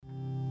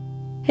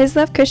His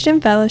Love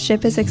Christian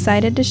Fellowship is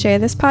excited to share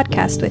this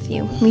podcast with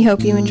you. We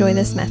hope you enjoy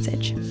this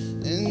message.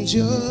 And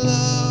your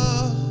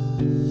love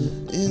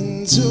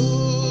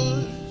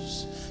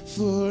endures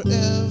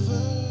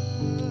forever.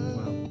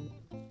 Wow.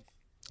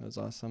 That was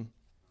awesome.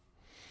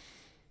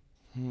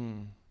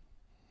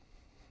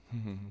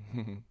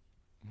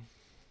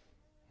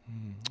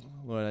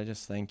 Lord, I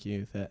just thank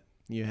you that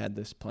you had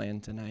this plan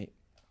tonight.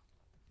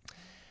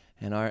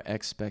 And our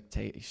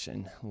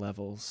expectation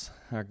levels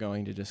are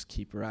going to just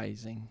keep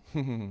rising.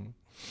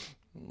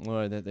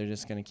 Lord, that they're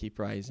just going to keep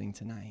rising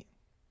tonight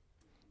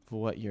for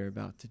what you're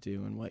about to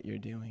do and what you're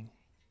doing.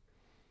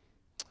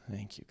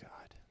 Thank you,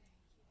 God.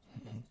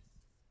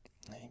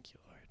 Thank you,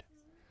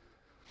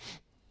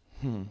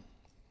 Lord.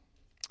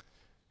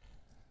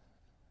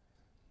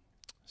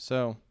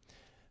 So,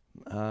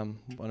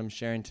 what I'm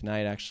sharing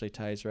tonight actually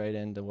ties right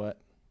into what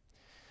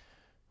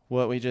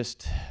we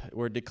just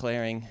were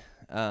declaring.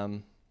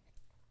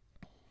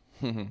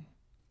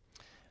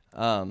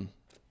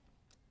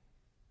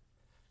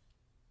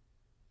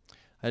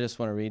 I just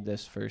want to read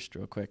this first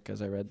real quick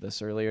because I read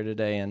this earlier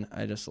today and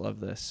I just love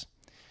this.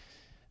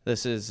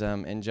 This is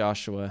in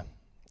Joshua,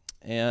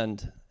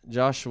 and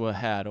Joshua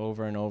had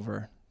over and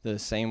over the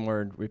same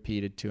word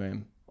repeated to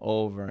him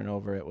over and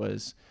over. It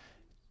was,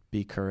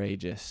 be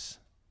courageous.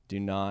 Do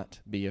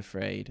not be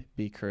afraid.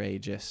 Be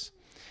courageous.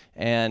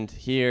 And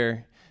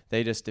here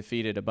they just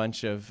defeated a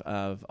bunch of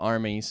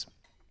armies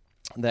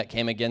that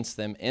came against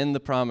them in the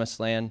promised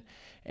land.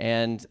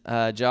 And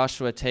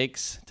Joshua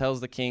tells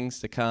the kings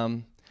to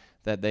come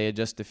that they had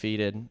just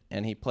defeated,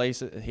 and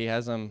he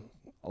has them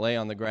lay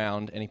on the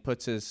ground, and he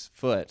puts his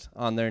foot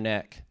on their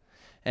neck,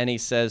 and he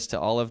says to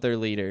all of their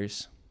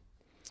leaders,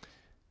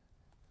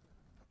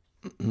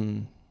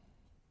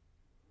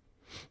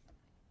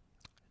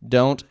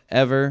 don't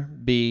ever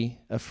be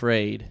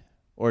afraid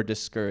or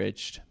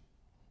discouraged.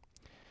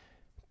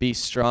 Be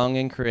strong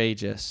and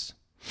courageous,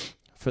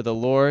 for the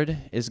Lord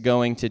is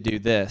going to do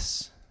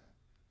this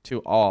to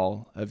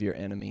all of your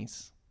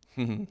enemies.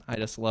 I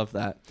just love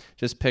that.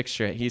 Just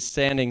picture it. He's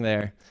standing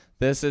there.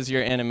 This is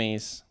your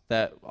enemies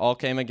that all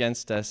came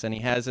against us, and he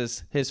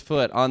has his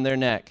foot on their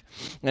neck.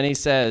 And he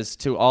says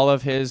to all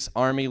of his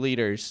army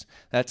leaders,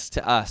 that's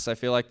to us. I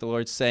feel like the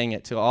Lord's saying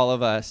it to all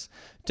of us.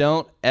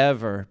 Don't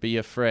ever be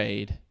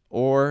afraid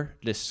or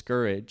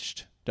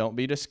discouraged. Don't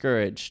be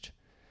discouraged.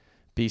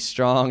 Be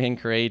strong and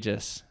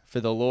courageous, for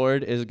the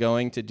Lord is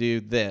going to do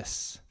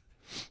this.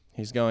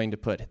 He's going to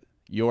put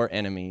your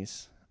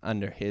enemies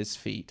under his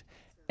feet.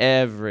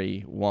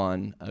 Every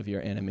one of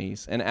your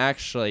enemies. And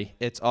actually,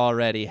 it's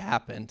already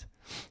happened.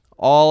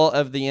 All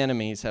of the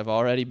enemies have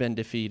already been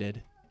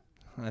defeated.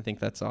 I think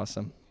that's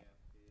awesome.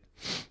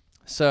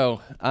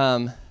 So,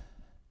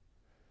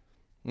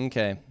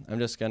 okay, I'm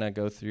just going to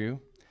go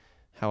through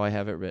how I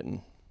have it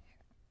written.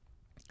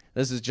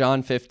 This is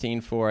John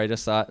 15:4. I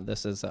just thought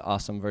this is an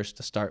awesome verse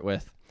to start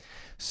with.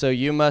 So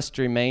you must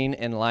remain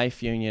in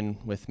life union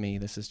with me.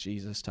 This is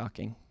Jesus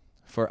talking.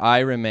 For I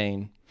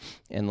remain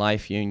in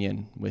life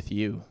union with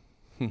you.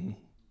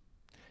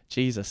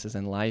 Jesus is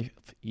in life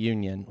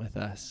union with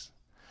us.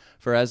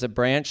 For as a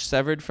branch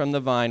severed from the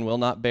vine will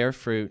not bear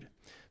fruit,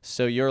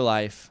 so your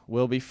life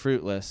will be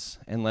fruitless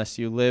unless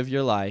you live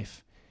your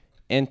life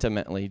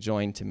intimately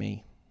joined to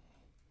me.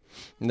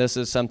 And this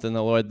is something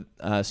the Lord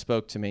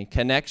spoke to me.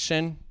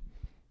 Connection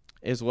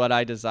is what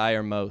I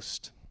desire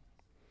most.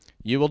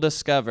 You will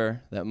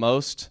discover that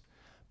most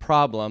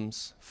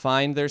problems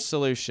find their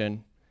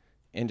solution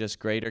in just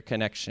greater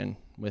connection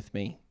with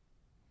me.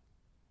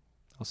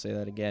 I'll say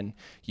that again.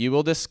 You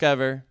will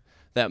discover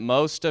that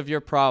most of your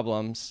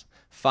problems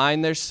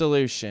find their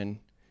solution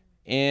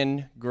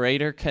in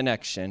greater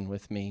connection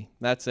with me.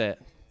 That's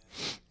it.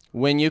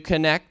 When you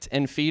connect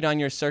and feed on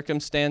your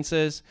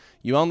circumstances,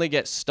 you only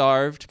get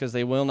starved because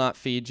they will not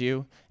feed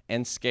you,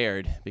 and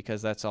scared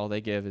because that's all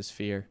they give is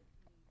fear.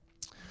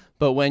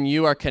 But when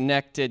you are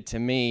connected to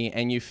me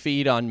and you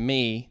feed on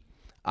me,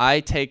 I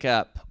take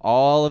up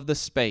all of the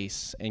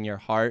space in your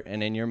heart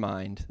and in your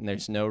mind, and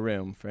there's no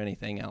room for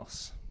anything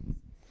else.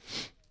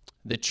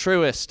 The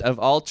truest of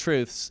all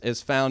truths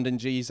is found in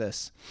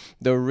Jesus.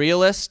 The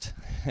realest,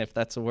 if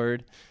that's a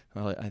word,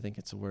 well, I think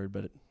it's a word,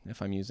 but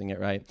if I'm using it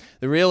right.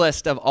 The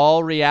realest of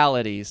all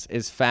realities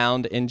is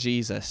found in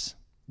Jesus.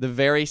 The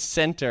very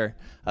center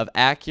of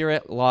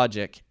accurate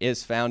logic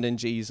is found in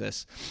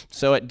Jesus.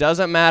 So it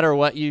doesn't matter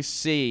what you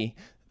see.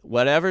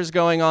 Whatever's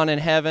going on in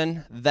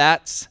heaven,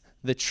 that's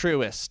the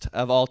truest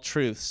of all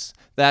truths.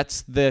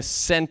 That's the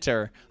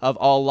center of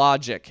all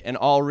logic and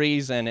all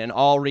reason and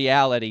all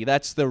reality.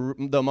 That's the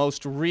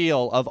most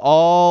real of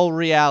all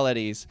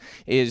realities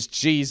is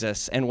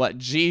Jesus and what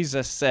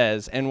Jesus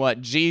says and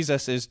what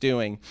Jesus is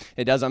doing.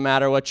 It doesn't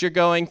matter what you're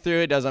going through.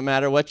 It doesn't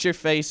matter what you're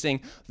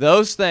facing.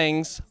 Those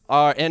things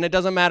are, and it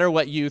doesn't matter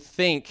what you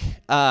think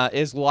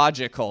is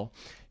logical.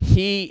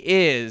 He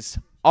is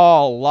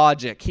all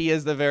logic. He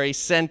is the very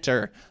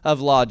center of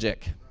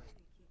logic.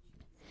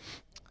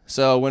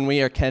 So when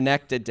we are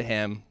connected to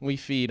him, we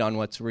feed on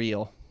what's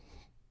real.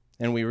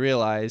 And we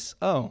realize,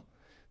 oh,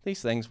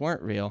 these things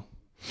weren't real.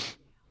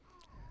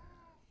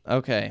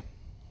 Okay.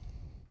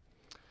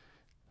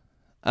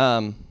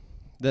 Then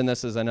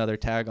this is another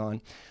tag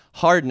on.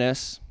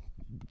 Hardness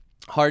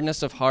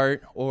of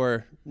heart,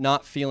 or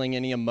not feeling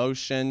any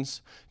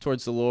emotions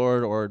towards the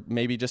Lord, or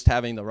maybe just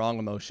having the wrong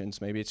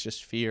emotions. Maybe it's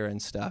just fear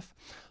and stuff.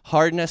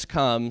 Hardness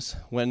comes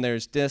when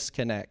there's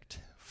disconnect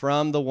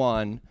from the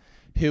one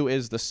who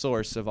is the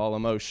source of all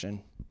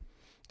emotion.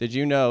 Did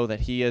you know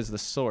that he is the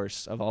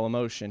source of all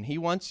emotion? He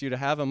wants you to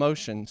have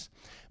emotions,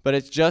 but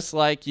it's just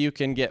like you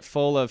can get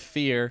full of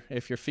fear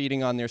if you're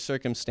feeding on your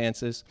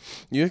circumstances.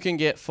 You can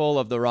get full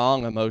of the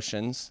wrong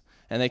emotions,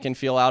 and they can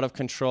feel out of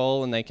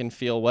control, and they can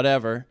feel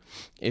whatever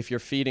if you're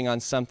feeding on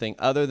something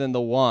other than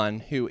the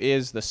one who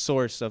is the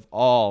source of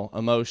all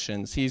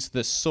emotions. He's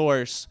the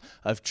source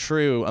of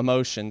true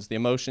emotions, the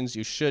emotions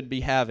you should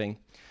be having.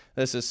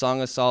 This is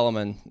Song of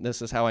Solomon.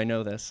 This is how I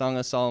know this. Song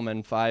of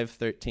Solomon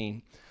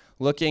 5:13.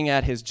 Looking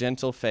at his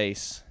gentle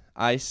face,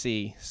 I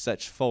see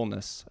such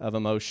fullness of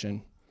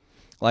emotion.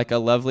 Like a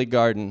lovely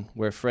garden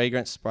where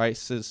fragrant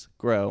spices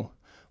grow.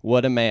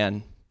 What a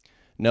man.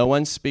 No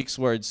one speaks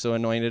words so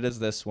anointed as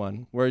this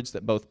one, words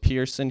that both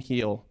pierce and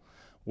heal,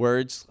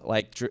 words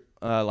like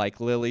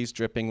lilies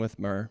dripping with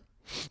myrrh.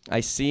 I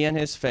see in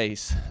his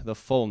face the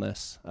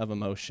fullness of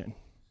emotion.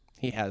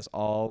 He has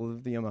all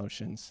of the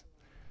emotions.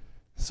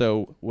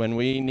 So when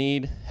we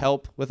need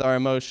help with our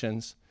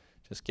emotions,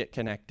 just get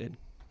connected.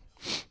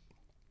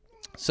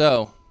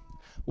 So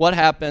what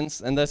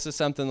happens, and this is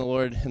something the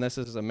Lord, and this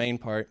is the main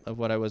part of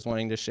what I was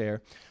wanting to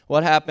share,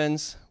 what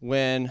happens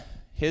when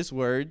his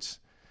words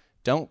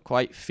don't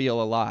quite feel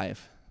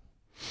alive?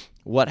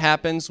 What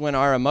happens when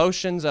our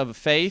emotions of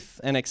faith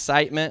and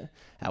excitement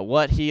at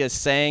what he is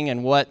saying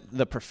and what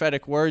the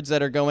prophetic words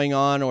that are going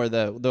on, or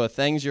the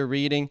things you're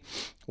reading,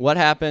 what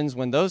happens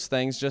when those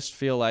things just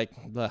feel like,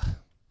 ugh,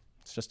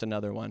 it's just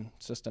another one,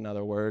 it's just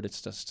another word,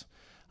 it's just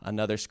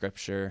another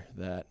scripture,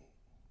 that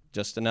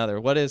just another,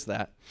 what is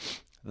that?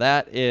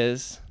 That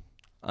is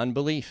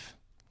unbelief.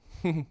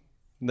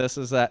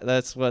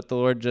 That's what the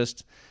Lord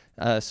just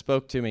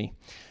spoke to me.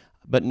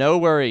 But no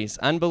worries,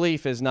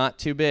 unbelief is not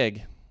too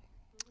big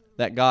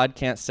that God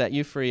can't set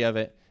you free of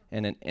it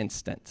in an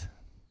instant.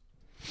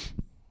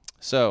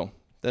 So,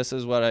 this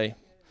is what I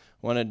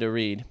wanted to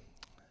read.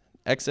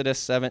 Exodus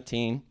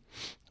 17,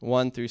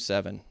 1 through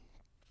 7.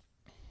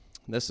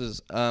 This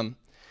is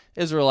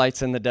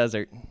Israelites in the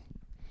desert.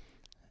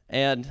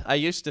 And I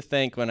used to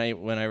think, when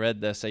I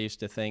read this, I used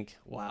to think,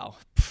 wow,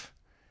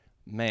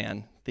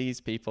 man,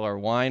 these people are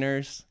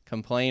whiners,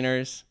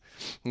 complainers.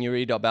 And you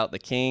read about the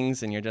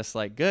kings, and you're just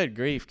like, good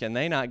grief, can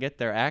they not get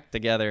their act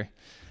together?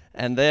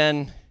 And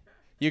then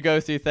you go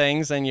through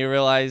things, and you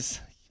realize,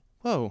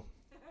 whoa,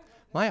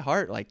 my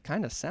heart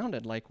kind of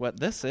sounded like what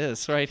this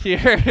is right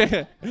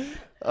here.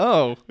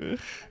 Oh,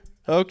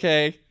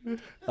 okay.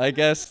 I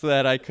guess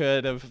that I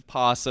could have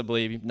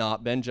possibly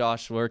not been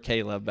Joshua or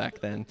Caleb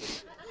back then.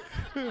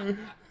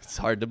 It's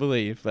hard to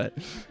believe, but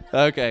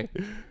okay.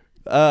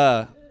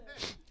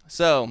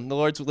 So the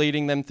Lord's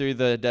leading them through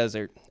the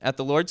desert. At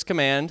the Lord's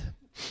command,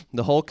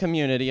 the whole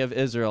community of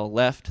Israel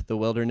left the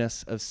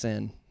wilderness of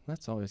sin.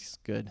 That's always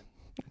good.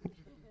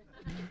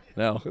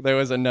 No, there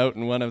was a note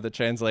in one of the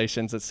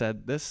translations that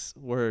said, this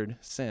word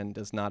sin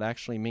does not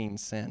actually mean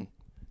sin.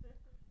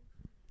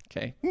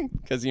 Okay,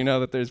 because you know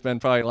that there's been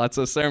probably lots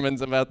of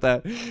sermons about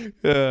that.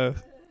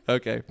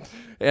 Okay,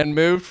 and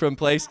moved from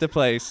place to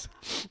place.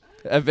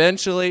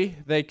 Eventually,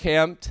 they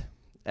camped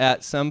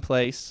at some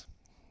place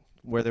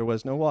where there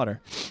was no water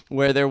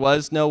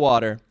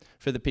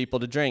for the people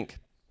to drink.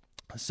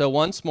 So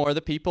once more,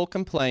 the people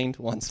complained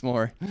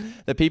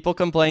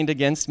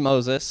against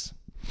Moses.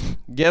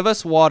 Give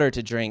us water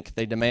to drink,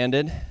 they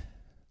demanded.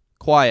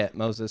 Quiet,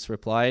 Moses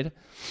replied.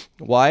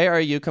 Why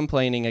are you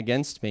complaining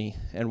against me?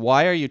 And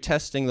why are you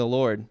testing the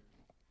Lord?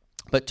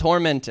 But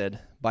tormented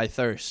by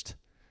thirst,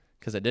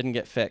 because it didn't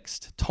get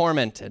fixed,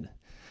 tormented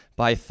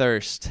by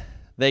thirst,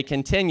 they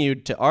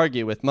continued to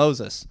argue with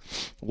Moses.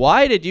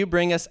 Why did you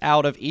bring us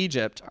out of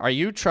Egypt? Are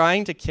you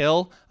trying to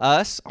kill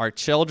us, our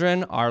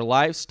children, our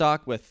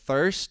livestock with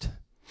thirst?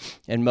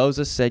 And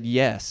Moses said,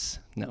 yes.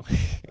 No.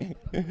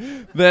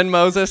 Then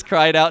Moses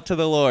cried out to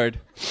the Lord,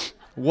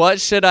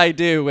 what should I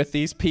do with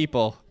these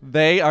people?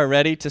 They are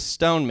ready to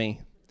stone me.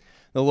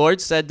 The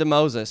Lord said to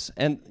Moses,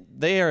 and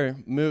they're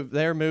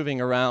moving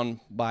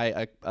around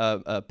by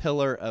a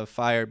pillar of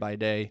fire by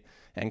day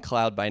and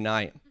cloud by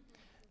night.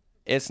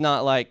 It's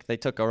not like they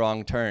took a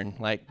wrong turn.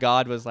 Like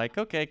God was like,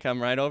 okay,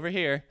 come right over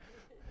here.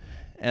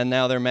 And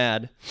now they're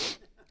mad.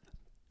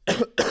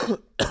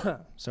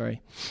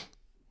 Sorry.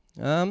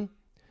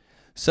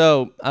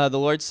 So the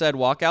Lord said,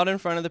 walk out in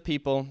front of the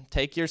people,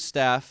 take your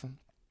staff,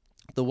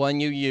 the one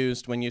you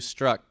used when you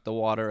struck the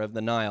water of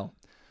the Nile.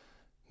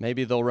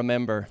 Maybe they'll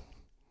remember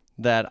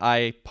that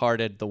I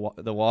parted the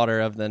water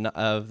of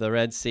the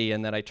Red Sea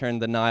and that I turned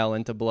the Nile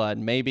into blood.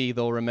 Maybe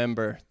they'll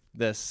remember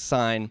this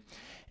sign.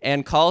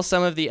 And call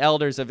some of the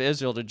elders of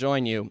Israel to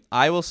join you.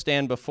 I will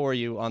stand before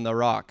you on the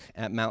rock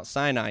at Mount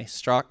Sinai.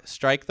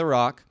 Strike the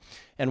rock,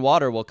 and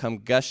water will come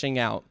gushing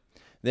out.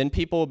 Then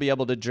people will be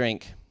able to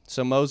drink.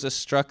 So Moses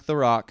struck the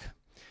rock.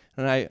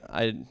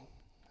 And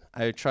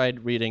I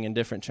tried reading in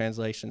different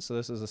translations, so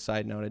this is a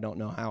side note. I don't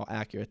know how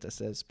accurate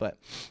this is, but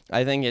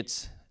I think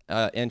it's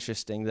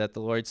interesting that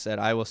the Lord said,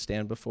 I will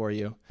stand before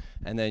you,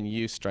 and then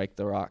you strike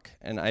the rock.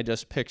 And I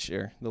just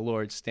picture the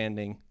Lord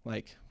standing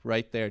like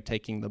right there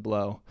taking the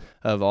blow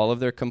of all of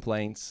their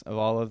complaints, of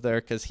all of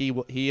their, because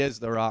he is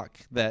the rock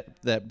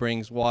that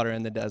brings water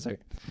in the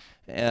desert.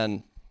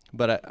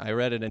 But I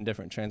read it in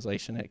different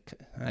translation.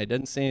 I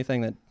didn't see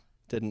anything that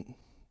didn't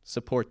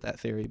support that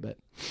theory, but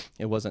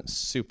it wasn't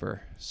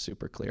super,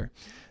 super clear.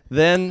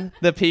 Then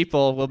the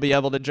people will be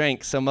able to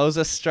drink. So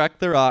Moses struck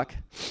the rock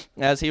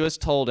as he was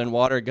told, and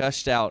water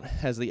gushed out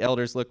as the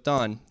elders looked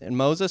on. And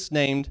Moses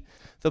named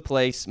the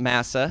place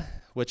Massah,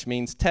 which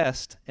means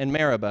test, and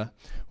Meribah,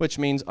 which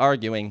means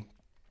arguing,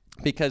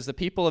 because the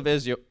people of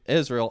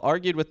Israel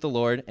argued with the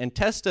Lord and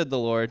tested the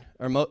Lord,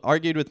 or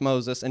argued with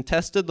Moses and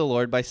tested the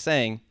Lord by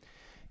saying,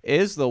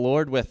 is the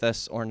Lord with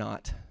us or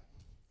not?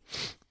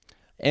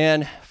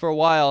 And for a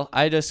while,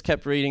 I just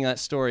kept reading that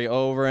story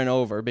over and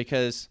over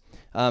because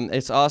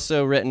it's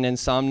also written in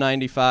Psalm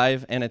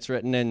 95 and it's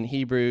written in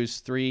Hebrews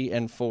 3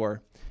 and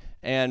 4.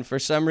 And for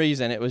some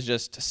reason, it was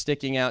just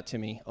sticking out to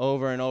me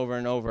over and over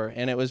and over.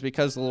 And it was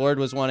because the Lord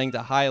was wanting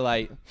to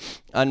highlight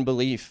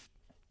unbelief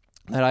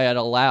that I had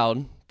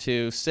allowed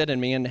to sit in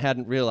me and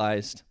hadn't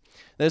realized.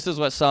 This is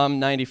what Psalm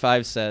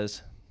 95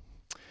 says.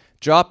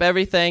 Drop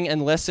everything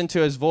and listen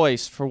to his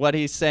voice for what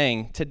he's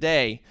saying.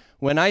 Today,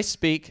 when I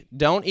speak,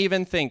 don't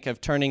even think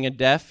of turning a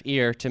deaf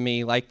ear to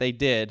me like they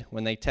did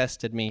when they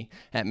tested me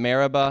at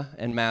Meribah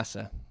and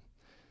Massah.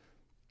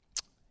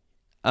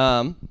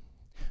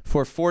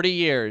 For 40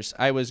 years,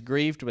 I was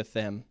grieved with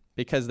them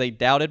because they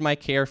doubted my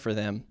care for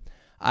them.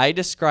 I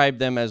described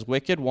them as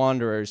wicked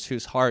wanderers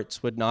whose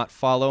hearts would not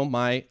follow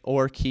my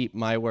or keep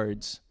my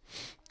words.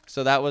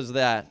 So that was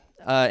that.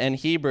 And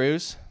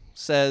Hebrews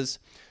says,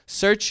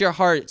 search your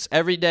hearts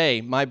every day,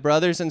 my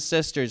brothers and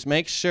sisters.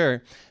 Make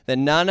sure that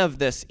none of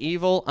this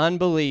evil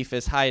unbelief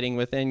is hiding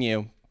within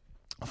you,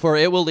 for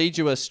it will lead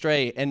you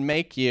astray and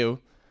make you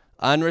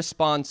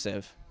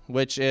unresponsive,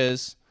 which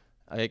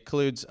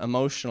includes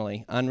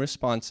emotionally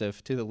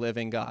unresponsive to the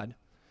living God.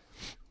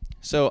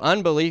 So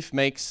unbelief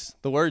makes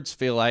the words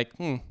feel like,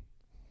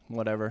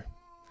 whatever.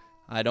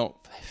 I don't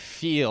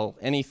feel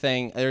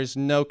anything. There's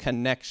no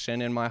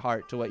connection in my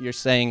heart to what you're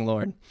saying,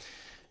 Lord.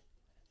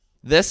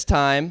 This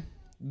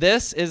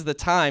is the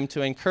time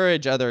to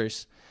encourage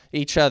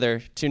each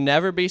other, to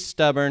never be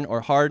stubborn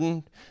or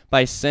hardened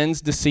by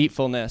sin's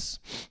deceitfulness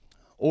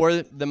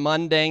or the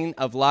mundane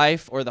of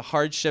life or the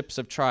hardships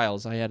of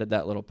trials. I added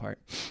that little part.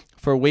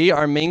 For we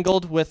are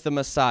mingled with the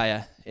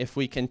Messiah if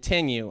we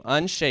continue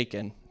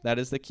unshaken, that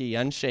is the key,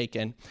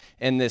 unshaken,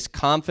 in this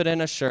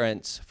confident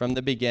assurance from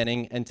the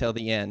beginning until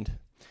the end.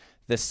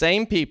 The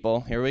same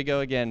people, here we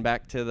go again,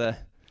 back to the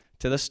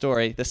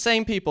story. The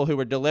same people who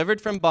were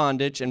delivered from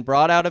bondage and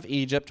brought out of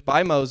Egypt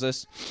by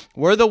Moses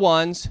were the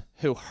ones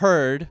who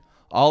heard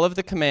all of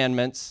the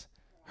commandments,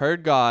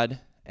 heard God,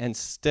 and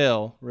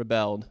still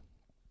rebelled.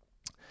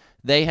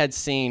 They had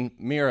seen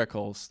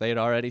miracles. They had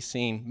already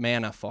seen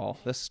manna fall.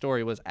 This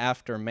story was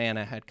after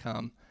manna had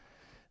come.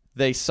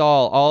 They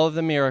saw all of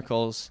the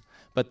miracles,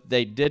 but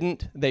they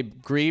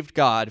grieved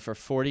God for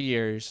 40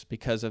 years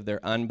because of their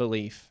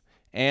unbelief,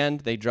 and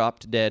they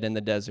dropped dead in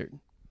the desert.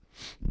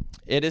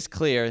 It is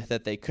clear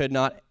that they could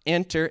not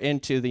enter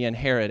into the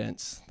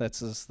inheritance. That's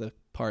the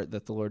part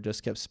that the Lord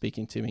just kept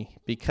speaking to me,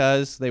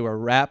 because they were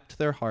wrapped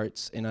their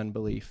hearts in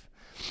unbelief.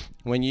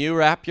 When you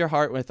wrap your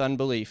heart with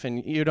unbelief,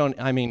 and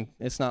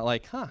it's not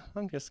like,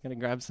 I'm just going to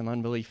grab some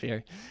unbelief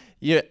here.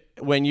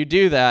 When you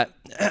do that,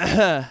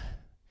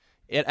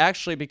 it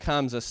actually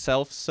becomes a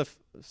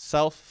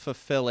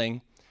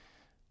self-fulfilling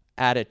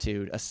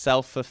attitude, a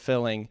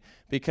self-fulfilling,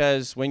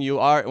 because when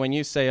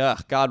you say,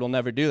 God will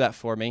never do that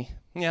for me,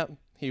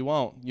 he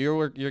won't.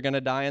 You're going to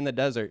die in the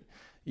desert.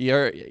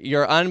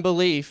 Your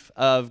unbelief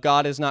of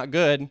God is not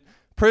good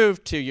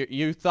proved to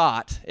you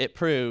thought it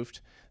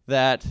proved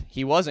that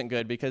he wasn't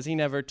good, because he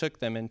never took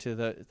them into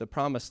the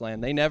promised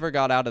land. They never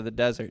got out of the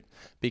desert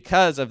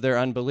because of their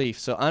unbelief.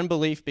 So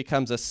unbelief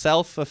becomes a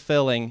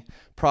self-fulfilling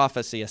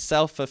prophecy, a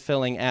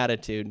self-fulfilling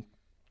attitude.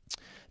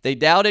 They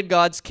doubted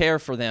God's care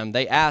for them.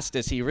 They asked,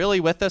 is he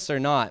really with us or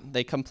not?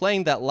 They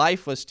complained that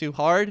life was too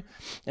hard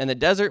and the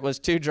desert was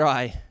too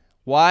dry.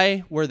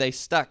 Why were they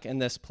stuck in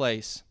this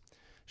place?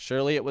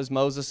 Surely it was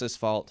Moses'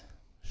 fault.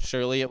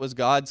 Surely it was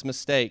God's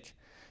mistake.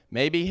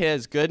 Maybe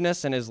his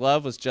goodness and his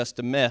love was just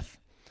a myth.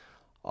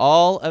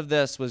 All of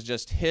this was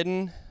just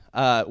hiding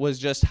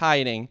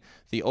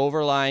the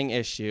overlying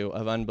issue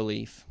of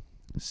unbelief.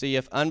 See,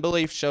 if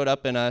unbelief showed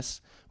up in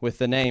us with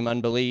the name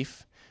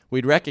unbelief,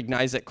 we'd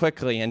recognize it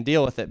quickly and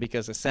deal with it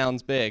because it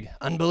sounds big.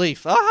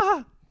 Unbelief,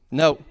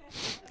 no,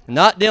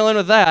 not dealing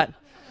with that.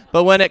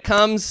 But when it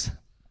comes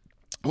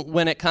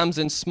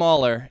in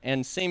smaller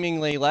and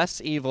seemingly less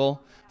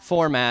evil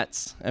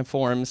formats,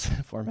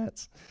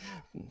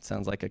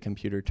 sounds like a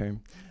computer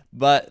term,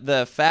 but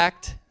the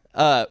fact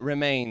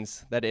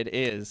remains that it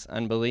is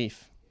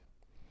unbelief.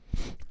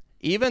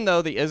 Even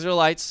though the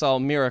Israelites saw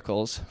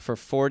miracles for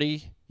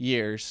 40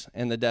 years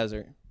in the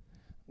desert.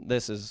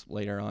 This is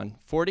later on.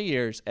 40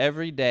 years,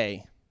 every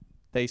day,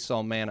 they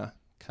saw manna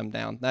come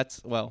down.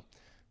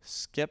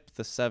 Skip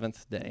the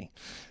seventh day.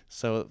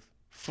 So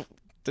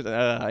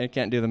I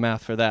can't do the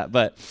math for that,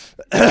 but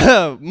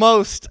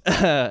most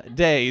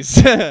days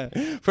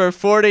for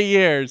 40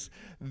 years,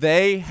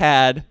 they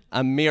had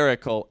a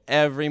miracle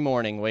every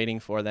morning waiting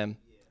for them.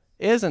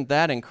 Isn't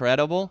that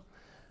incredible?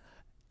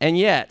 And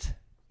yet,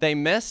 they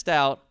missed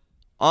out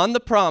on the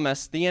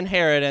promise, the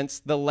inheritance,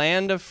 the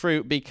land of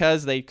fruit,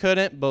 because they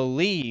couldn't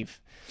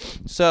believe.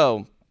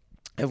 So,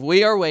 if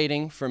we are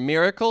waiting for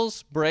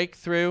miracles,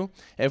 breakthrough,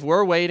 if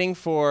we're waiting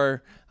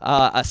for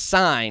a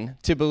sign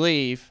to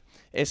believe,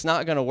 it's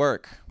not going to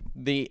work.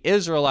 The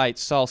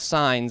Israelites saw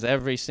signs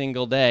every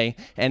single day,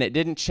 and it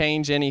didn't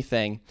change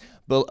anything.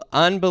 But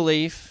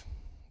unbelief,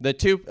 the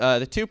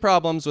two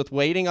problems with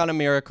waiting on a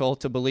miracle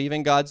to believe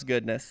in God's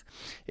goodness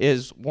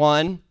is,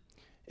 one,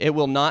 it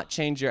will not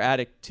change your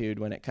attitude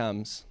when it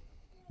comes.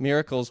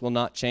 Miracles will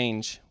not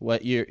change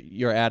what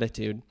your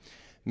attitude.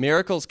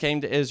 Miracles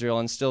came to Israel,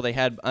 and still they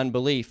had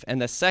unbelief.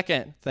 And the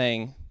second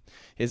thing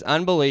is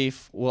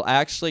unbelief will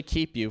actually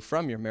keep you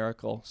from your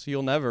miracle, so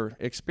you'll never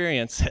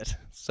experience it.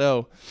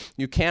 So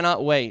you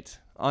cannot wait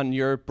on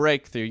your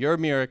breakthrough, your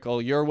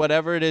miracle, your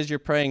whatever it is you're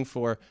praying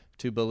for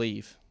to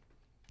believe.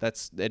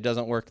 It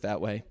doesn't work that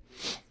way.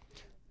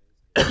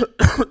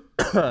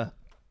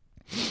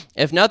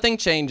 If nothing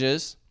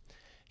changes,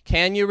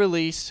 can you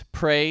release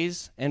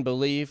praise and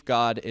believe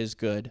God is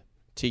good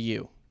to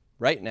you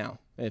right now?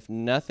 If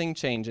nothing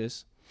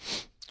changes,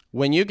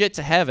 when you get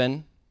to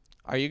heaven,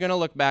 are you going to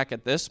look back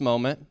at this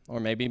moment, or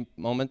maybe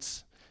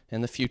moments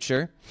in the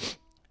future,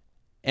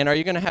 and are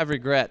you going to have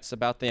regrets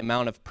about the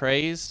amount of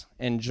praise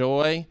and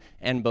joy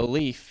and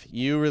belief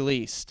you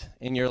released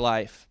in your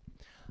life?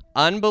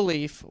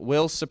 Unbelief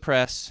will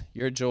suppress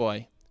your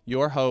joy,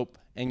 your hope,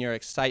 and your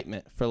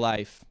excitement for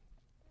life.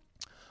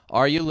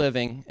 Are you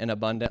living an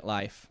abundant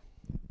life?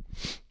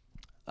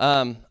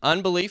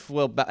 Unbelief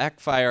will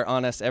backfire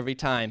on us every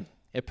time.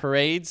 It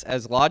parades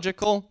as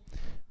logical,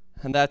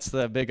 and that's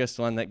the biggest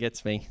one that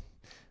gets me.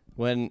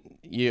 When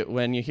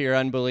you hear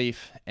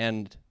unbelief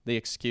and the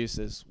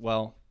excuses,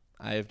 well,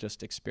 I have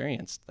just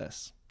experienced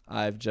this.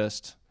 I've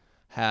just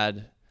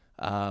had,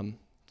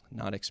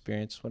 not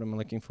experienced, what am I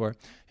looking for?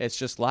 It's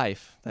just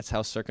life. That's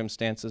how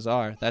circumstances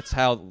are. That's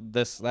how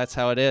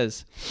it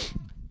is.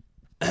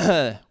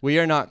 We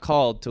are not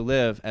called to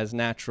live as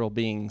natural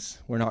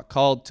beings. We're not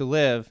called to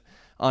live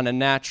on a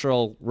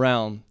natural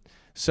realm.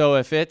 So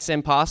if it's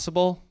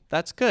impossible,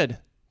 that's good.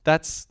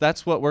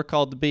 That's what we're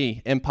called to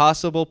be,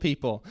 impossible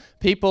people,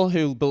 people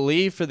who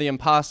believe for the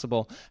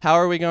impossible. How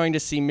are we going to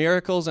see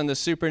miracles and the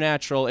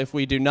supernatural if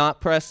we do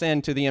not press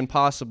into the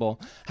impossible?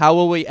 How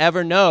will we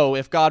ever know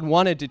if God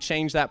wanted to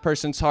change that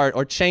person's heart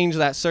or change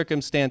that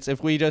circumstance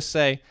if we just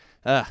say,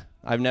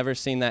 I've never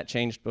seen that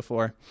changed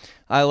before?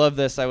 I love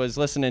this. I was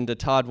listening to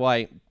Todd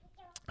White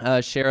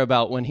share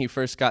about when he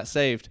first got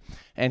saved,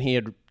 and he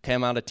had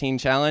come out of Teen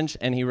Challenge,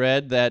 and he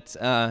read that,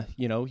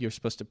 you're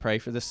supposed to pray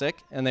for the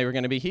sick, and they were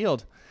going to be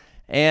healed.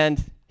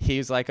 And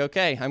he's like,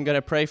 okay, I'm going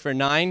to pray for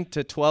 9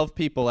 to 12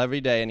 people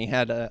every day. And he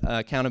had an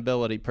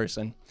accountability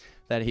person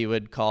that he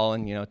would call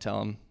and,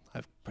 tell him,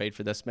 I've prayed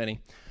for this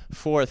many.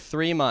 For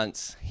 3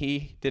 months,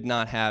 he did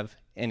not have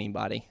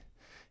anybody.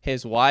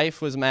 His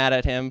wife was mad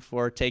at him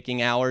for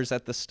taking hours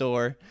at the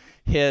store.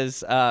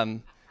 His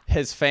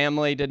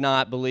family did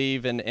not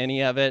believe in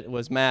any of it,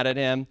 was mad at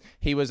him.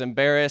 He was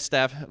embarrassed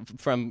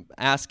from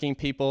asking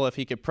people if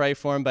he could pray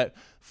for him. But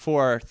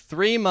for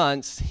 3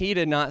 months, he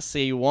did not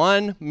see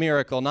one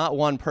miracle, not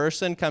one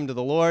person come to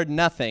the Lord,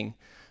 nothing.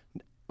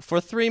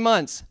 For 3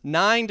 months,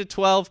 9 to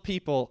 12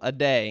 people a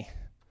day,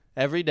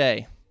 every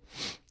day.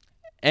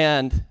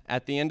 And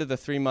at the end of the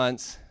 3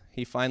 months,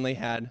 he finally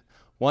had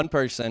one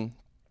person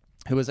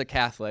who was a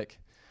Catholic,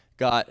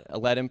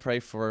 let him pray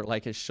for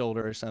like his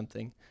shoulder or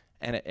something,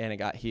 and it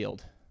got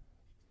healed.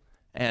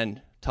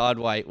 And Todd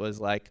White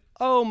was like,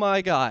 oh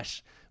my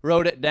gosh,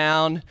 wrote it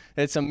down.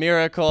 It's a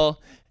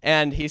miracle.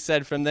 And he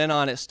said from then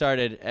on I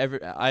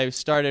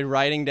started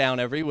writing down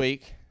every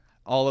week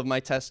all of my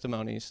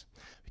testimonies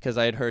because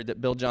I had heard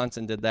that Bill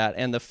Johnson did that.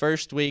 And the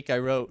first week I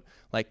wrote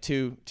like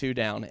two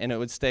down, and it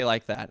would stay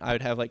like that. I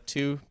would have like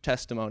 2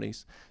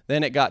 testimonies.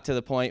 Then it got to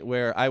the point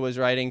where I was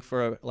writing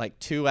for like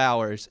 2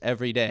 hours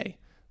every day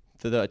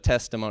to the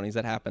testimonies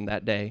that happened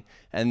that day.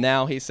 And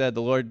now he said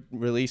the Lord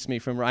released me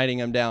from writing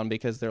them down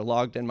because they're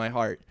logged in my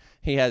heart.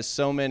 He has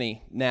so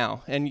many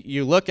now. And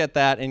you look at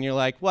that and you're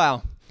like,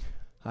 wow,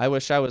 I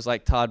wish I was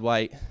like Todd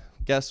White.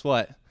 Guess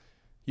what?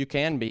 You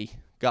can be.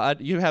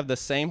 God, you have the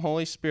same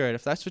Holy Spirit.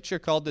 If that's what you're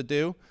called to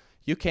do,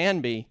 you can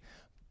be.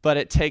 But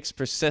it takes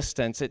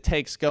persistence. It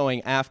takes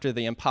going after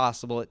the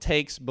impossible. It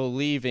takes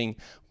believing.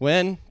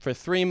 When for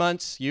 3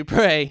 months you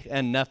pray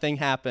and nothing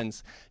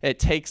happens, it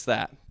takes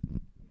that.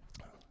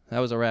 That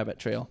was a rabbit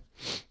trail.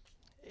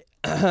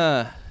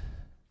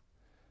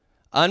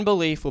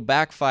 Unbelief will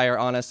backfire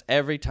on us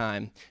every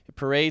time. It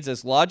parades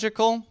as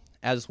logical,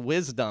 as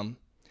wisdom,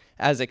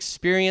 as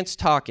experience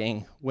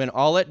talking when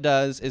all it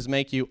does is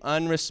make you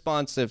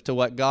unresponsive to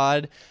what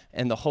God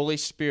and the Holy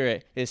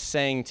Spirit is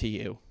saying to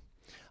you.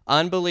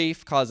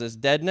 Unbelief causes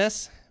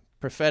deadness.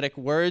 Prophetic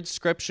words,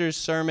 scriptures,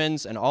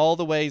 sermons, and all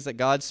the ways that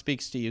God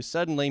speaks to you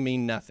suddenly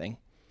mean nothing.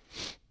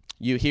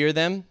 You hear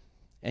them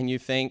and you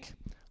think,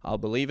 I'll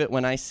believe it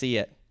when I see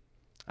it.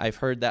 I've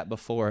heard that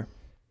before.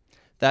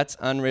 That's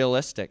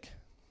unrealistic.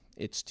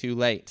 It's too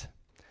late.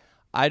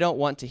 I don't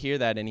want to hear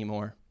that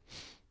anymore.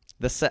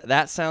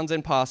 That sounds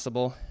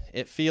impossible.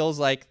 It feels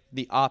like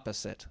the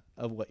opposite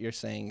of what you're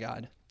saying,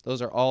 God.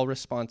 Those are all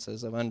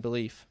responses of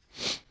unbelief.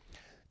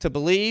 To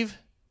believe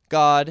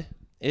God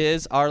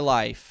is our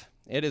life.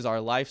 It is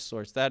our life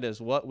source. That is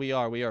what we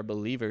are. We are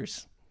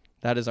believers.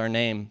 That is our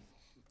name.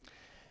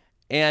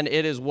 And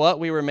it is what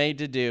we were made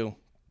to do.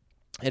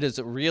 It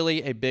is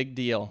really a big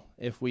deal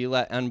if we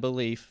let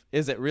unbelief.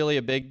 Is it really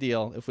a big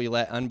deal if we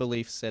let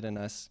unbelief sit in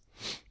us?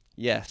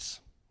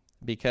 Yes,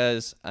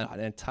 because an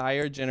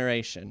entire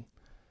generation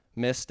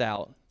missed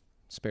out,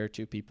 spare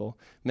two people,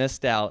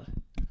 missed out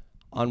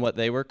on what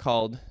they were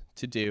called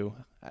to do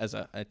as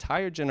an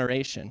entire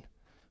generation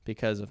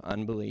because of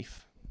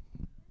unbelief.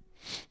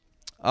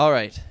 All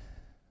right,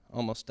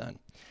 almost done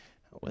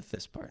with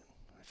this part.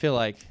 I feel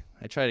like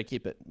I try to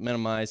keep it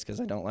minimized because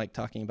I don't like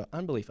talking about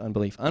unbelief.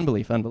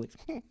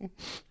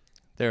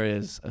 There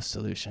is a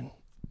solution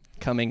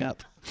coming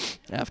up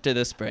after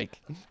this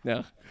break.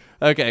 No.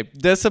 Okay,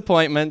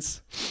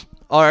 disappointments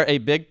are a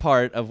big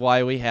part of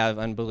why we have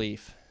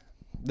unbelief.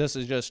 This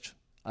is just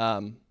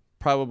there's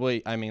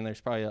probably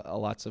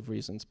lots of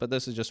reasons, but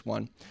this is just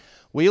one.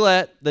 We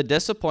let the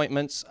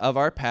disappointments of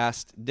our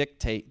past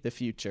dictate the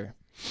future.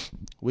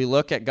 We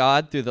look at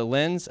God through the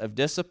lens of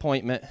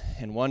disappointment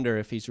and wonder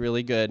if he's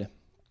really good.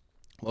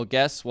 Well,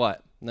 guess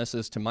what? And this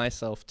is to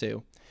myself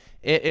too.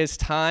 It is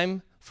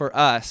time for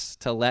us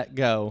to let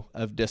go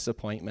of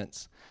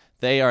disappointments.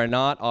 They are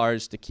not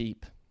ours to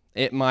keep.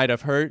 It might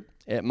have hurt,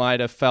 it might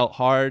have felt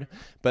hard,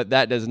 but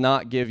that does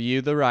not give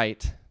you the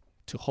right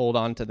to hold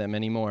on to them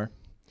anymore.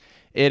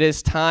 It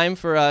is time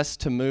for us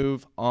to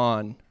move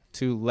on,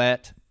 to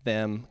let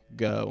them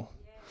go.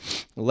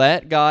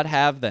 Let God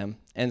have them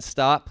and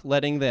stop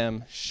letting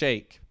them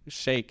shake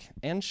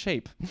and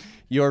shape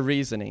your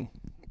reasoning.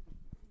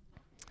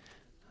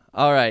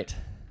 All right,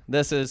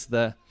 this is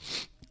the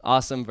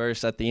awesome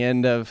verse at the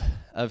end of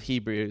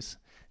Hebrews.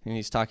 And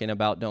he's talking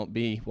about don't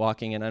be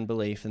walking in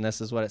unbelief. And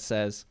this is what it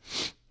says.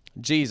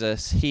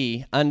 Jesus,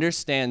 he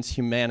understands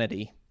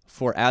humanity,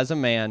 for as a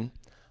man,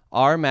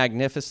 our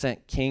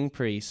magnificent king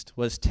priest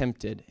was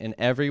tempted in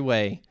every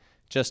way,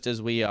 just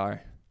as we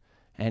are,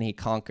 and he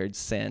conquered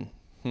sin.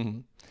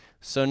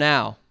 So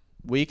now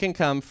we can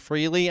come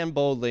freely and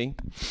boldly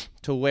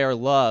to where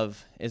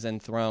love is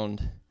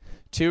enthroned,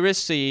 to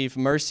receive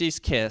mercy's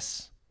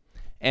kiss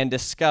and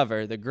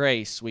discover the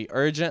grace we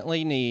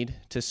urgently need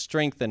to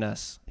strengthen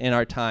us in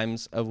our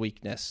times of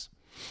weakness.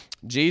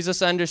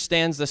 Jesus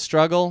understands the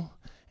struggle,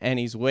 and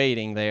he's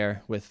waiting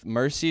there with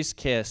mercy's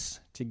kiss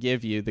to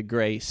give you the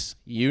grace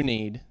you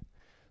need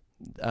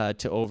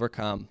to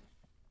overcome,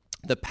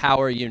 the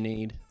power you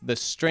need, the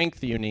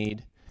strength you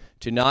need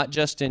to not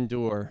just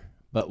endure,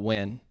 but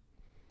win.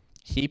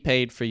 He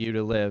paid for you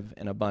to live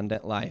an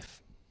abundant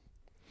life.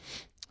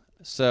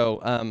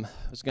 So I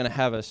was going to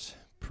have us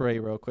pray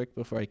real quick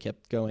before I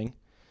kept going.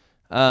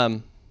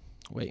 The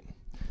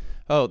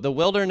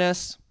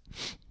wilderness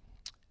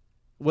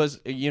was,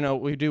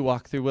 we do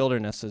walk through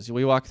wildernesses.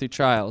 We walk through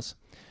trials.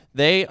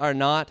 They are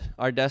not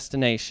our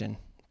destination,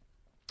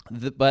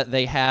 but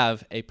they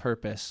have a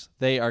purpose.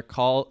 They are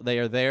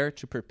there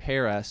to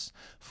prepare us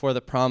for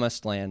the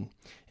promised land.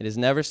 It is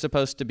never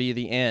supposed to be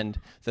the end.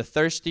 The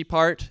thirsty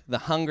part, the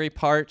hungry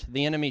part,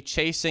 the enemy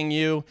chasing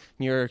you,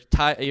 you're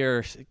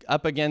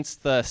up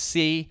against the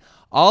sea.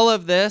 All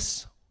of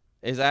this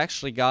is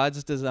actually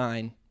God's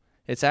design.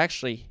 It's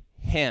actually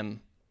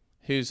him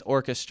who's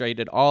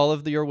orchestrated all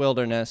of your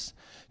wilderness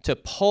to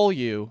pull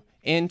you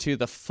into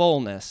the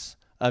fullness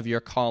of your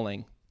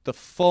calling. The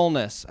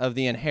fullness of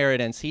the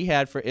inheritance he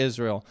had for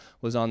Israel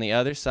was on the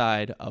other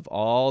side of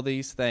all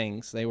these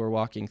things they were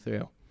walking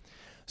through.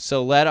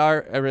 So let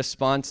our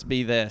response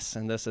be this,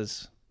 and this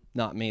is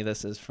not me,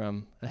 this is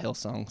from a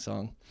Hillsong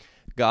song.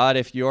 God,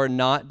 if you're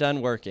not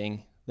done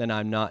working, then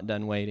I'm not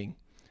done waiting.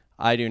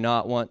 I do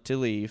not want to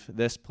leave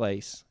this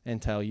place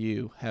until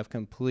you have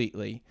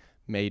completely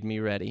made me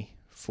ready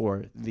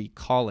for the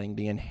calling,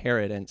 the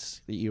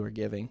inheritance that you are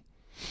giving.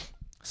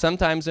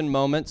 Sometimes in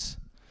moments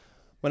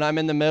when I'm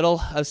in the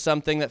middle of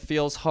something that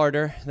feels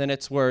harder than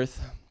it's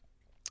worth.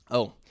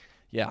 Oh,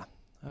 yeah.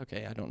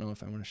 Okay, I don't know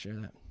if I want to share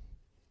that.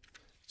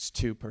 It's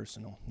too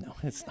personal. No,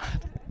 it's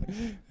not.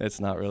 It's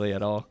not really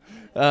at all.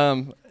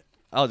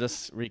 I'll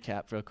just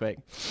recap real quick.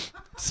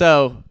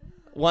 So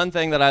one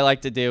thing that I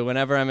like to do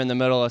whenever I'm in the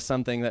middle of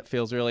something that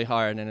feels really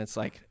hard and it's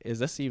like, is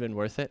this even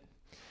worth it?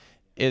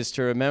 Is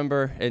to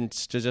remember and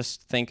to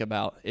just think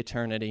about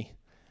eternity.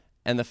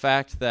 And the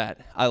fact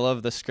that I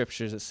love the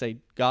scriptures that say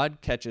God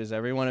catches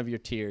every one of your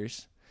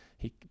tears.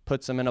 He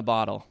puts them in a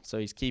bottle, so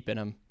he's keeping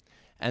them.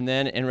 And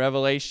then in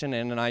Revelation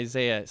and in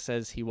Isaiah, it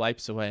says he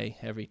wipes away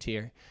every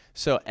tear.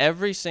 So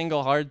every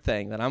single hard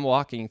thing that I'm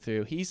walking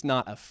through, he's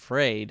not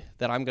afraid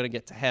that I'm going to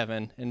get to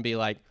heaven and be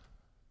like,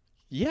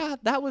 yeah,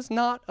 that was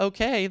not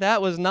okay.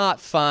 That was not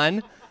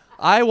fun.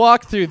 I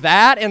walked through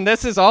that, and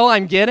this is all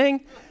I'm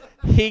getting.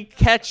 He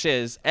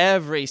catches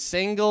every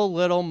single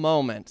little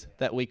moment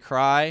that we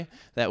cry,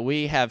 that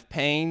we have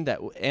pain,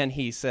 and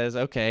he says,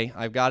 okay,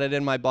 I've got it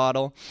in my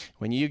bottle.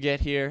 When you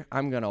get here,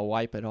 I'm going to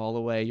wipe it all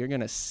away. You're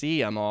going to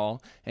see them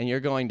all, and you're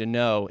going to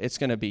know it's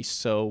going to be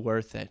so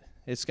worth it.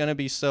 It's going to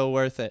be so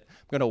worth it.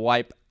 I'm going to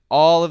wipe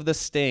all of the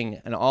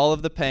sting and all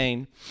of the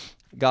pain.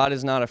 God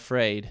is not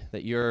afraid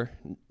that you're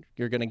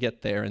going to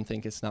get there and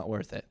think it's not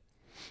worth it.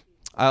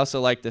 I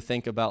also like to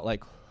think about,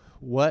 like,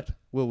 what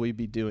will we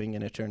be doing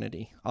in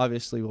eternity?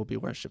 Obviously, we'll be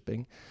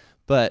worshiping,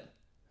 but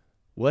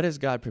what is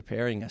God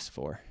preparing us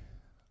for?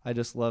 I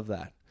just love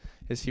that.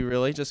 Is he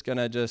really just going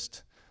to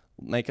just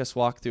make us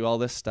walk through all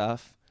this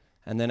stuff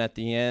and then at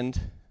the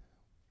end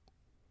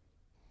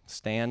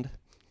stand?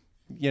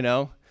 You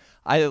know,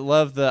 I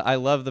love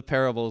the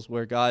parables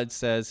where God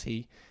says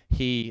he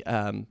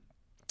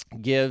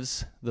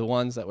gives the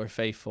ones that were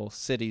faithful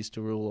cities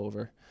to rule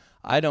over.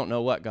 I don't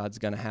know what God's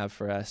going to have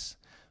for us,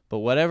 but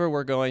whatever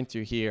we're going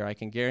through here, I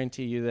can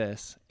guarantee you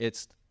this,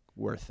 it's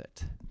worth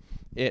it.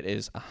 It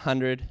is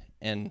 100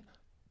 and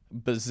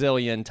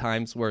bazillion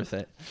times worth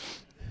it.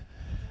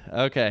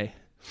 Okay,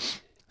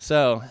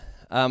 so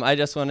I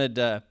just wanted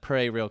to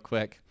pray real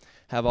quick,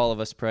 have all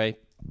of us pray.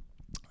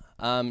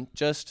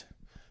 Just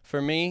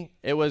for me,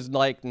 it was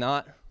like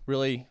not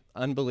really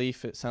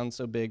unbelief. It sounds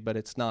so big, but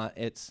it's not.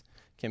 It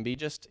can be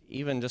just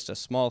even just a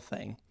small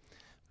thing.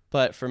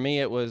 But for me,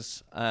 it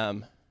was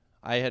I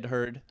had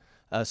heard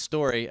a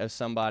story of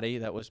somebody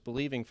that was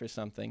believing for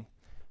something,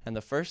 and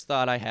the first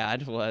thought I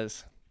had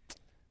was,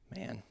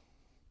 man,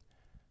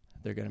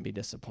 they're going to be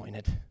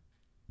disappointed.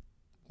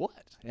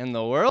 What in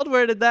the world?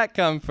 Where did that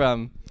come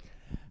from?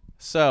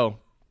 So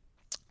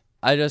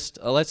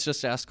let's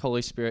just ask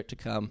Holy Spirit to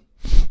come.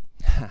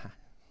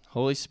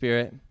 Holy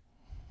Spirit,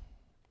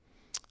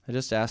 I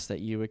just ask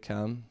that you would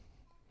come.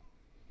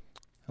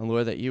 And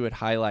Lord, that you would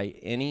highlight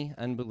any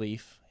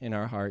unbelief in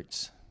our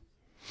hearts,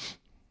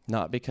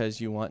 not because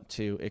you want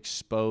to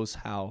expose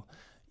how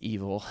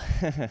evil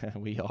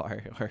we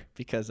are or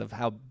because of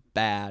how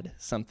bad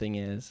something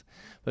is,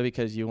 but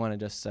because you want to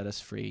just set us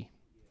free.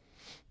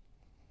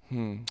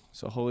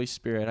 So Holy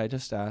Spirit, I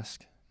just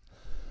ask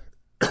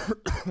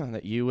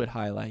that you would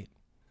highlight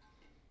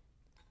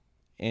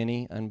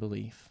any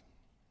unbelief.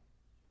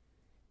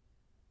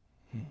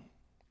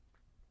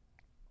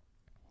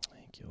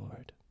 Thank you,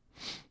 Lord.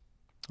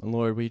 And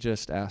Lord, we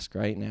just ask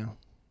right now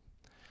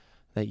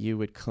that you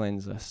would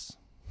cleanse us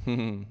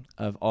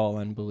of all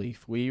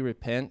unbelief. We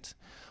repent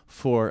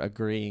for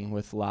agreeing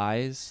with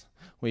lies.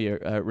 We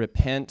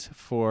repent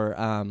for,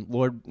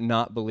 Lord,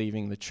 not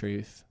believing the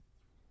truth.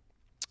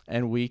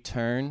 And we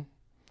turn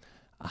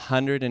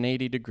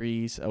 180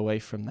 degrees away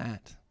from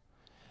that.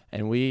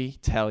 And we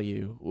tell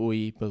you,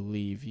 we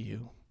believe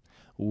you.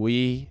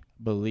 We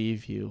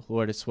believe you.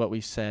 Lord, it's what we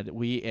said.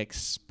 We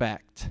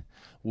expect.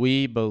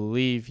 We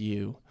believe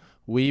you.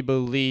 We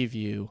believe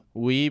you.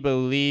 We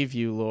believe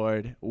you,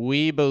 Lord.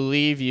 We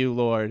believe you,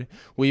 Lord.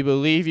 We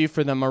believe you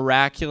for the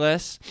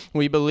miraculous.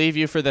 We believe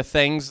you for the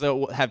things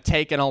that have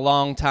taken a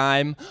long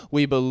time.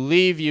 We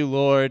believe you,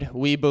 Lord.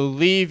 We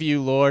believe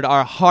you, Lord.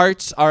 Our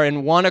hearts are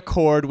in one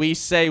accord. We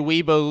say,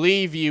 we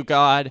believe you,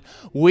 God.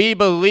 We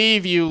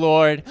believe you,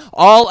 Lord.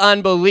 All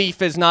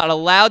unbelief is not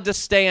allowed to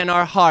stay in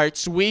our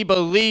hearts. We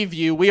believe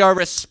you. We are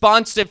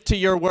responsive to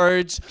your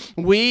words.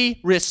 We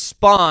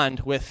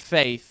respond with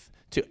faith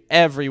to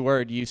every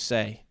word you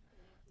say.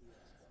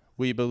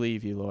 We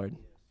believe you, Lord.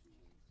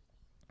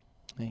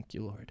 Thank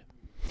you, Lord.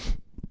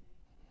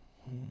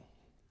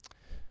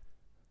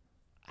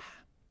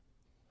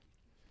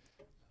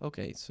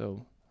 Okay,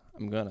 so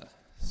I'm going to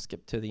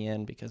skip to the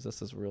end because this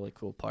is a really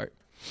cool part.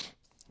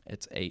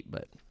 It's 8,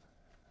 but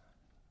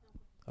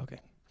okay.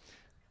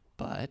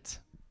 But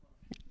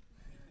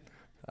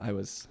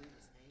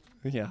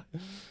yeah.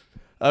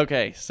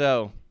 Okay,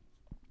 so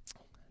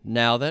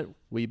now that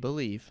we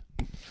believe,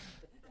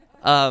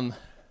 I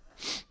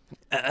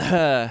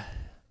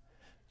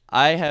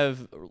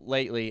have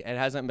lately, it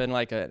hasn't been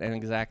like an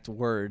exact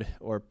word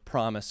or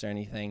promise or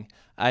anything.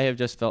 I have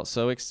just felt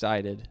so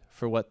excited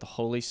for what the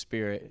Holy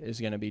Spirit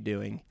is going to be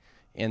doing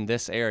in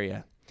this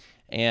area.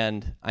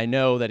 And I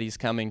know that he's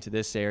coming to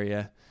this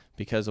area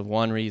because of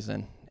one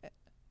reason.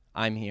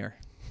 I'm here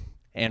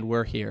and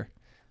we're here.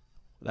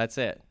 That's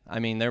it. I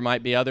mean, there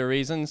might be other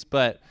reasons,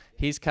 but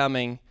he's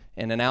coming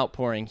in an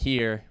outpouring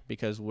here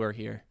because we're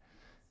here.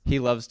 He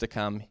loves to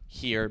come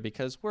here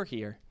because we're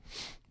here.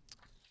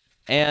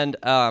 And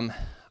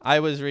I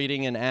was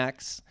reading in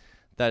Acts,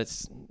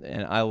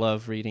 and I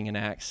love reading in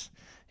Acts.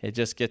 It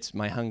just gets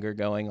my hunger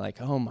going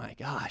like, oh my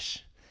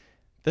gosh,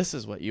 this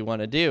is what you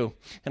want to do.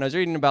 And I was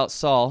reading about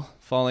Saul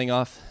falling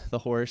off the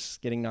horse,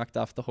 getting knocked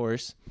off the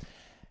horse.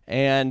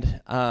 And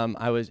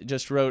I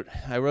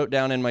wrote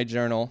down in my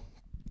journal,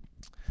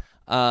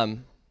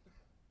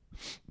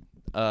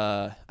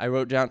 I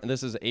wrote down,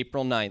 this is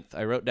April 9th,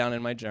 I wrote down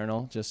in my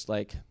journal, just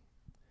like,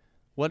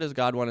 what does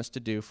God want us to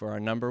do for our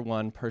number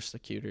one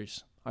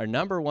persecutors? Our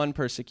number one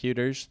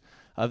persecutors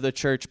of the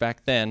church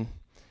back then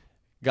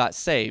got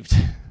saved.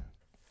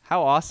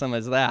 How awesome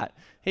is that?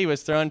 He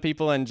was throwing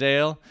people in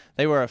jail.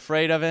 They were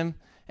afraid of him,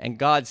 and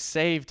God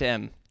saved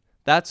him.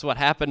 That's what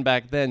happened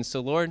back then.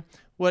 So, Lord,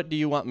 what do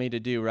you want me to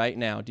do right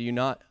now? Do you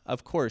not?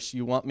 Of course,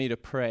 you want me to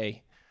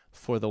pray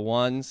for the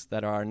ones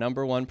that are our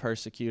number one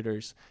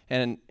persecutors.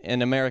 And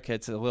in America,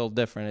 it's a little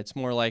different. It's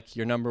more like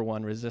your number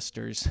one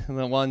resistors,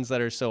 the ones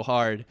that are so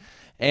hard.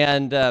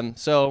 And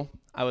so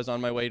I was on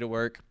my way to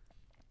work,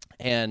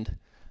 and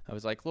I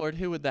was like, Lord,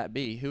 who would that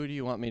be? Who do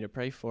you want me to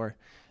pray for?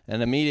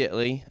 And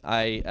immediately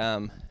I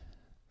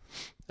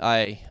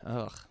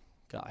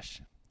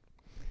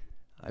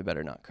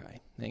better not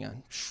cry. Hang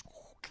on.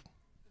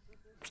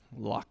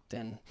 Locked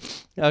in.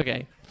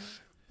 Okay.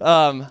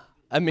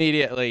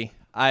 Immediately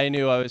I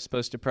knew I was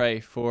supposed to pray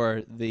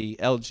for the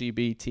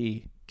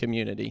LGBT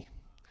community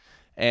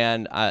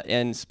and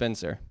in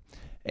Spencer.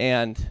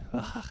 And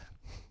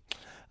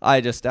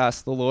I just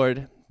asked the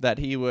Lord that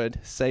he would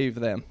save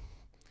them.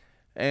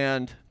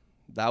 And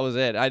that was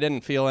it. I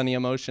didn't feel any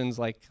emotions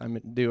like I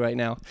do right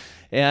now.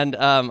 And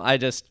I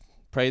just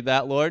prayed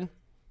that, Lord.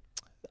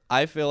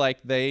 I feel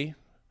like they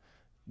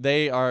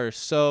are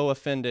so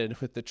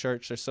offended with the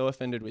church. They're so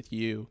offended with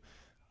you.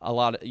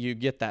 You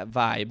get that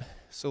vibe.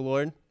 So,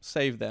 Lord,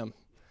 save them.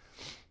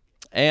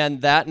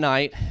 And that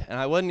night, and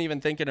I wasn't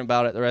even thinking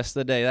about it the rest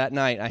of the day, that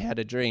night I had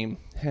a dream.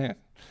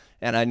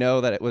 And I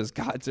know that it was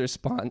God's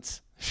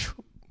response.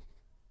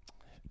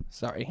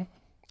 Sorry.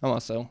 I'm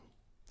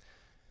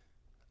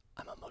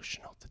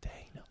emotional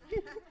today.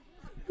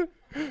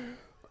 No.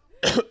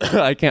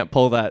 I can't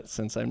pull that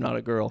since I'm not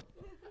a girl.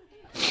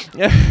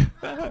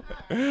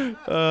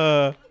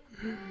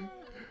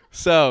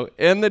 So,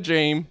 in the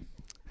dream,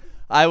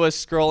 I was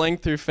scrolling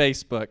through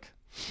Facebook.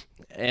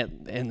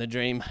 And in the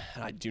dream,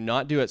 I do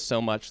not do it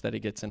so much that it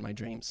gets in my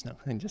dreams. No,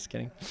 I'm just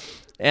kidding.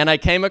 And I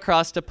came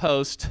across a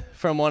post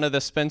from one of the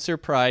Spencer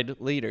Pride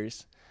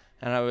leaders.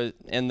 And I was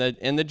in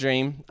the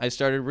dream, I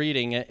started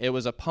reading it. It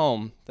was a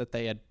poem that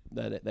they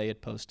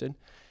had posted.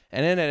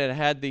 And in it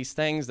had these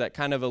things that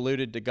kind of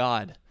alluded to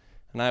God.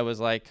 And I was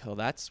like, oh,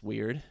 that's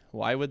weird.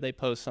 Why would they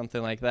post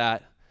something like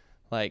that?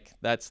 Like,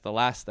 that's the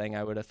last thing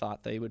I would have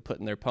thought they would put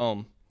in their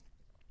poem.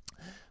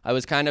 I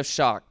was kind of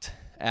shocked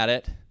at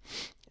it.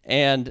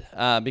 And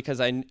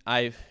because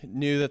I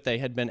knew that they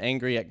had been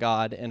angry at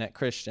God and at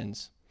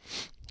Christians.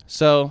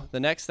 So the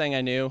next thing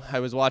I knew, I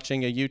was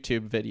watching a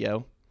YouTube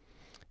video.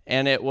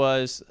 And it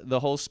was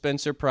the whole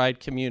Spencer Pride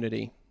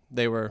community.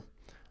 They were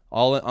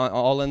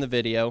all in the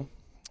video.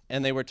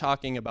 And they were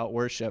talking about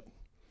worship.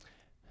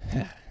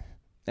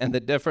 And the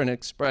different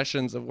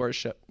expressions of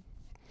worship.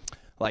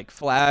 Like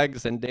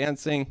flags and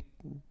dancing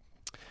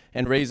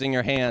and raising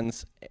your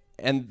hands.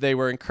 And they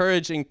were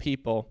encouraging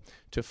people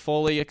to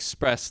fully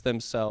express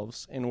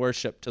themselves in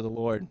worship to the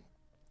Lord.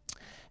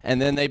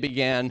 And then they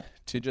began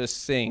to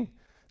just sing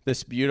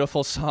this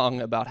beautiful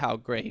song about how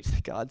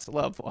great God's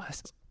love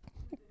was.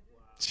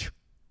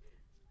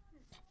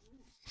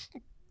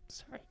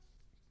 Sorry.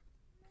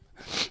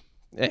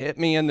 It hit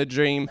me in the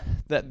dream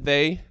that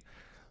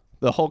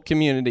the whole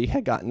community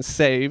had gotten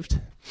saved,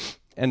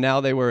 and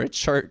now they were a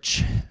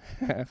church.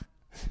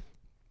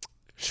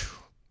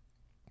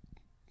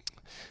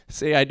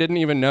 See, I didn't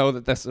even know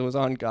that this was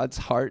on God's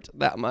heart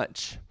that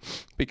much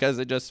because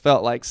it just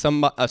felt like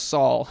a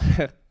Saul.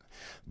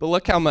 But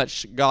look how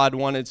much God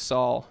wanted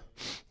Saul.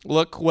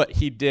 Look what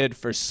he did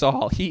for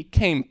Saul. He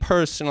came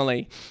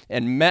personally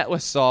and met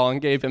with Saul and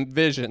gave him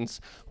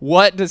visions.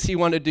 What does he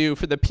want to do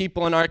for the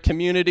people in our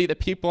community, the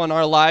people in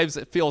our lives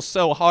that feel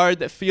so hard,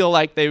 that feel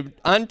like they're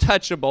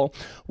untouchable?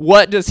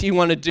 What does he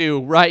want to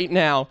do right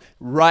now,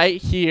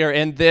 right here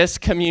in this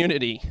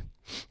community?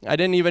 I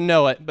didn't even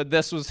know it, but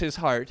this was his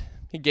heart.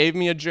 He gave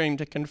me a dream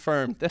to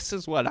confirm, this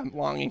is what I'm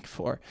longing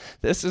for.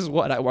 This is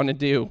what I want to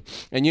do.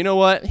 And you know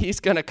what?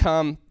 He's going to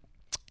come.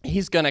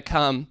 He's going to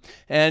come.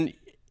 And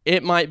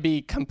it might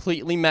be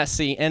completely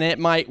messy, and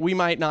we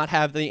might not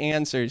have the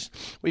answers.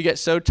 We get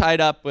so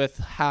tied up with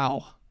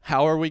how.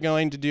 How are we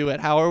going to do it?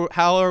 How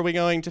are we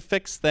going to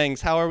fix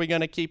things? How are we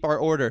going to keep our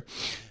order?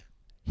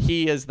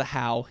 He is the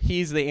how.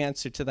 He's the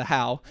answer to the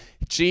how.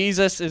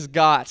 Jesus has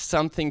got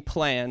something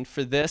planned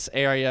for this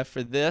area,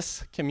 for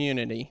this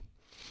community.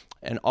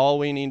 And all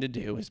we need to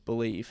do is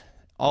believe.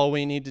 All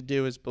we need to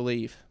do is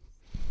believe.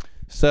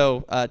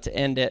 So to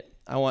end it,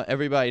 I want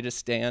everybody to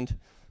stand.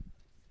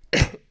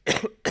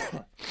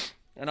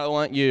 And I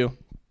want you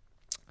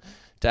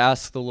to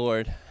ask the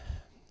Lord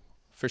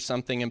for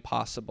something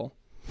impossible.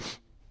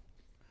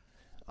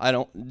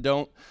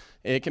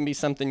 It can be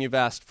something you've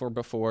asked for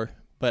before,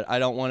 but I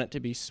don't want it to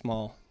be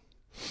small.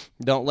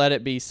 Don't let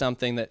it be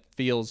something that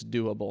feels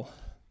doable.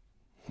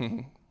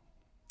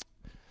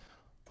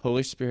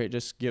 Holy Spirit,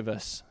 just give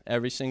us,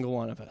 every single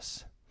one of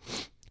us,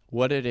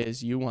 what it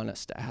is you want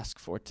us to ask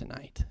for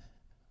tonight.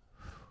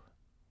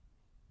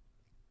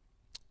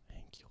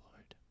 Thank you,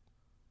 Lord.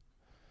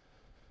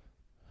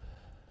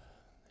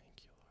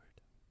 Thank you, Lord.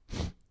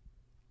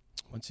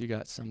 Once you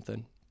got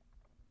something,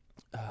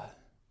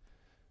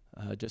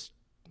 just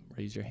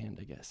raise your hand,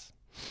 I guess.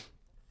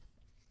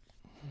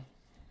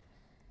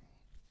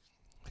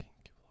 Thank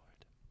you,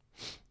 Lord.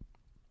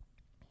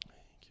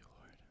 Thank you,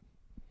 Lord.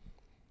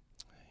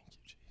 Thank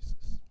you, Jesus.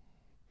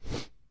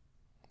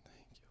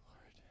 Thank you,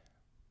 Lord.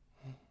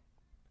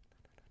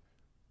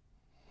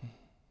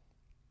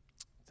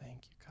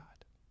 Thank you,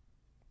 God.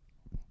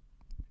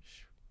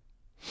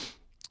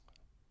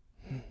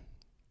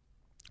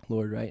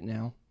 Lord, right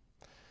now,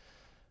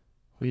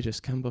 we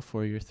just come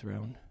before your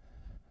throne.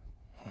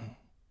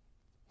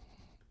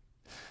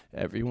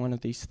 Every one of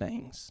these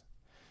things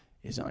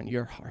is on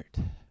your heart.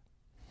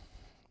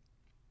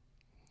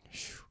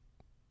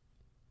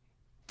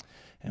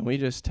 And we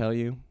just tell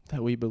you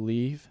that we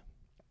believe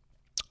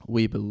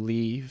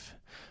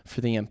for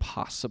the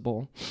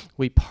impossible.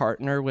 We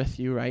partner with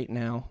you right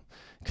now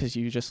because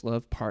you just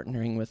love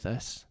partnering with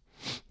us.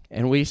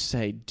 And we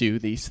say, do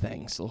these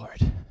things,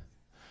 Lord.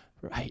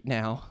 Right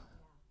now,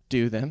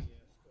 do them.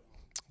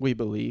 We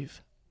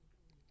believe.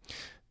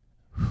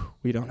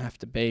 We don't have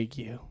to beg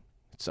you.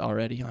 It's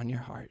already on your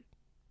heart.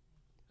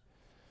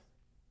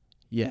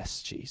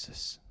 Yes,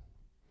 Jesus.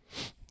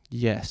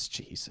 Yes,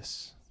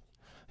 Jesus.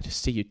 I just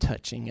see you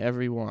touching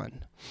every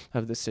one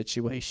of the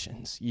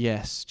situations.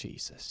 Yes,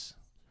 Jesus.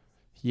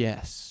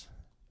 Yes.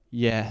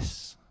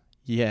 Yes.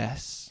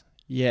 Yes.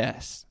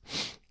 Yes.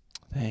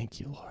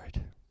 Thank you,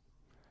 Lord.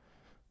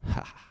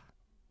 Ha.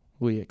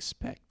 We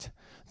expect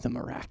the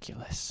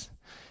miraculous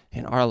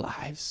in our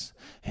lives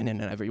and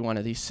in every one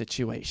of these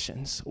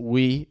situations.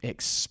 We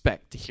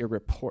expect to hear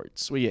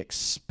reports. We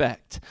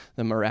expect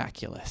the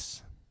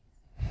miraculous.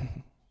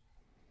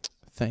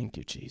 Thank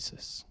you,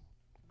 Jesus.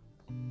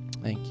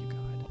 Thank you,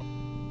 God.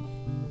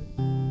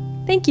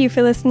 Thank you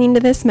for listening to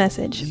this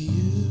message.